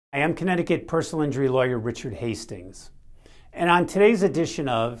I am Connecticut personal injury lawyer Richard Hastings. And on today's edition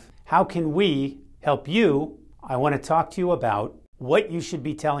of How Can We Help You, I want to talk to you about what you should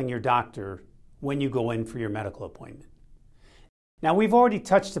be telling your doctor when you go in for your medical appointment. Now, we've already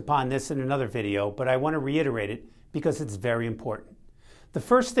touched upon this in another video, but I want to reiterate it because it's very important. The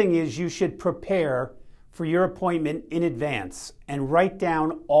first thing is you should prepare for your appointment in advance and write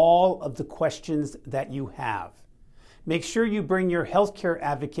down all of the questions that you have. Make sure you bring your healthcare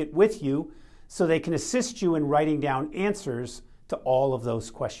advocate with you so they can assist you in writing down answers to all of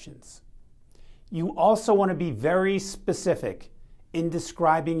those questions. You also want to be very specific in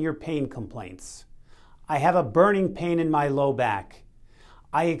describing your pain complaints. I have a burning pain in my low back.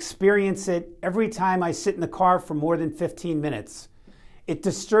 I experience it every time I sit in the car for more than 15 minutes. It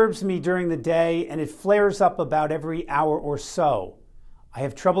disturbs me during the day and it flares up about every hour or so. I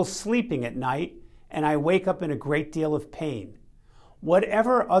have trouble sleeping at night and I wake up in a great deal of pain.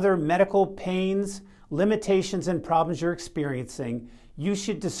 Whatever other medical pains, limitations, and problems you're experiencing, you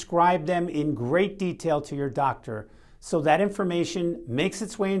should describe them in great detail to your doctor so that information makes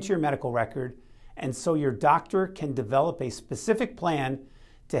its way into your medical record and so your doctor can develop a specific plan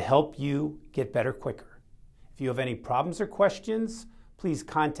to help you get better quicker. If you have any problems or questions, please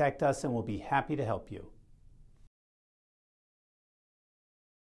contact us and we'll be happy to help you.